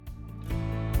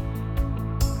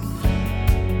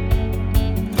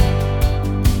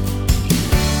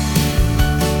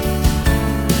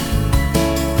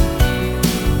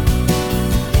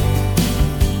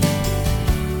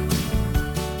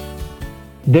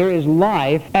There is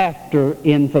life after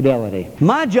infidelity.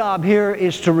 My job here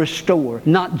is to restore,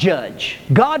 not judge.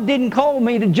 God didn't call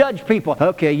me to judge people.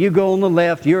 Okay, you go on the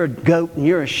left, you're a goat and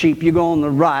you're a sheep. You go on the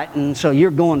right, and so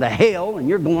you're going to hell and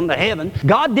you're going to heaven.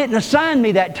 God didn't assign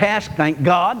me that task, thank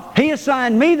God. He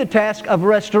assigned me the task of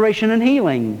restoration and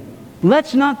healing.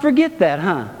 Let's not forget that,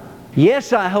 huh?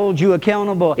 Yes, I hold you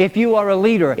accountable if you are a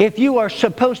leader. If you are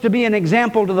supposed to be an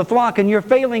example to the flock and you're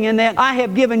failing in that, I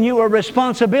have given you a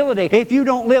responsibility. If you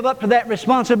don't live up to that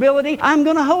responsibility, I'm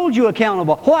going to hold you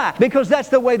accountable. Why? Because that's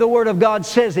the way the Word of God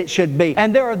says it should be.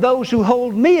 And there are those who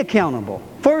hold me accountable.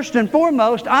 First and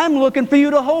foremost, I'm looking for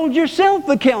you to hold yourself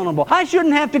accountable. I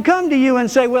shouldn't have to come to you and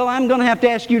say, well, I'm going to have to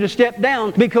ask you to step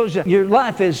down because your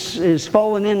life is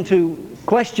falling into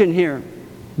question here.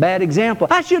 Bad example.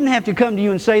 I shouldn't have to come to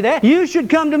you and say that. You should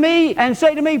come to me and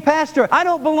say to me, Pastor, I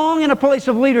don't belong in a place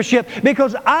of leadership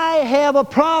because I have a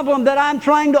problem that I'm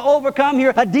trying to overcome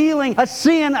here, a dealing, a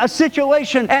sin, a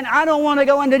situation, and I don't want to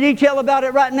go into detail about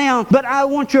it right now, but I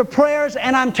want your prayers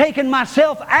and I'm taking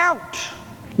myself out.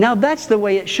 Now that's the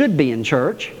way it should be in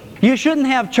church. You shouldn't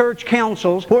have church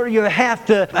councils where you have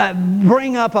to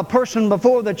bring up a person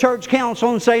before the church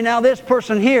council and say, now this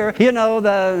person here,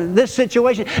 this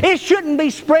situation. It shouldn't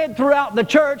be spread throughout the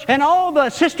church and all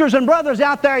the sisters and brothers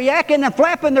out there yakking and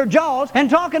flapping their jaws and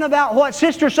talking about what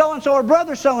sister so-and-so or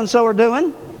brother so-and-so are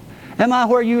doing. Am I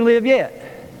where you live yet?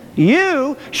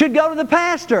 You should go to the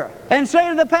pastor and say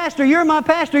to the pastor, you're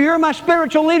my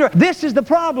spiritual leader. This is the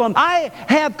problem. I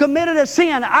have committed a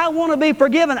sin. I want to be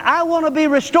forgiven. I want to be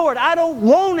restored. I don't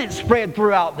want it spread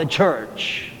throughout the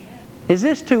church. Is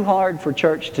this too hard for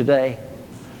church today?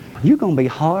 You're going to be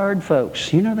hard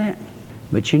folks. You know that?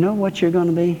 But you know what you're going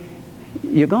to be?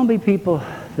 You're going to be people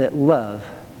that love,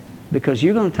 because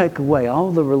you're going to take away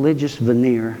all the religious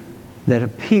veneer that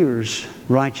appears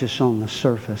righteous on the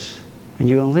surface. And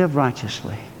you're going to live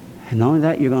righteously. And not only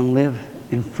that, you're going to live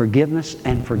in forgiveness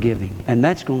and forgiving. And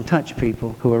that's going to touch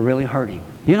people who are really hurting.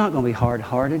 You're not going to be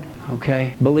hard-hearted,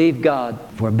 okay? Believe God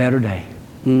for a better day.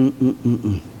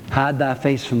 Hide thy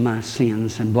face from my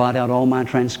sins and blot out all my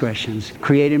transgressions.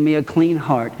 Create in me a clean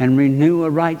heart and renew a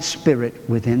right spirit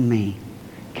within me.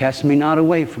 Cast me not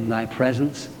away from thy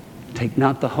presence. Take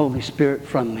not the Holy Spirit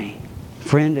from me.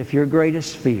 Friend, if your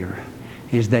greatest fear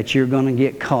is that you're going to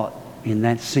get caught in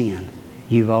that sin,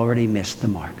 you've already missed the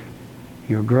mark.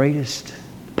 Your greatest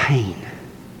pain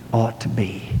ought to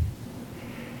be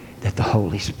that the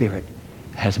Holy Spirit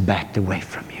has backed away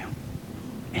from you.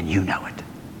 And you know it.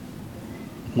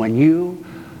 When you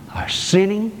are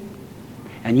sinning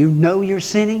and you know you're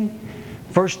sinning,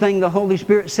 first thing the Holy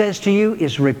Spirit says to you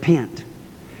is repent.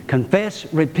 Confess,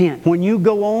 repent. When you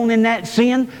go on in that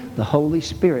sin, the Holy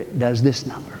Spirit does this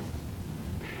number.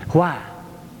 Why?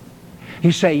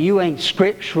 You say, you ain't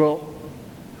scriptural.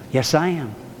 Yes, I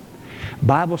am.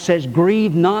 Bible says,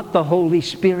 grieve not the Holy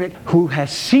Spirit who has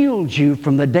sealed you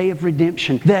from the day of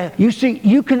redemption. You see,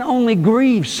 you can only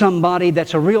grieve somebody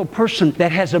that's a real person,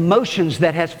 that has emotions,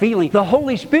 that has feelings. The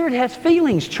Holy Spirit has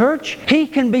feelings, church. He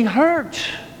can be hurt.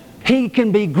 He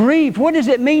can be grieved. What does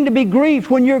it mean to be grieved?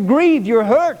 When you're grieved, you're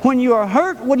hurt. When you are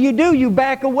hurt, what do? You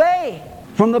back away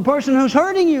from the person who's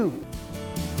hurting you.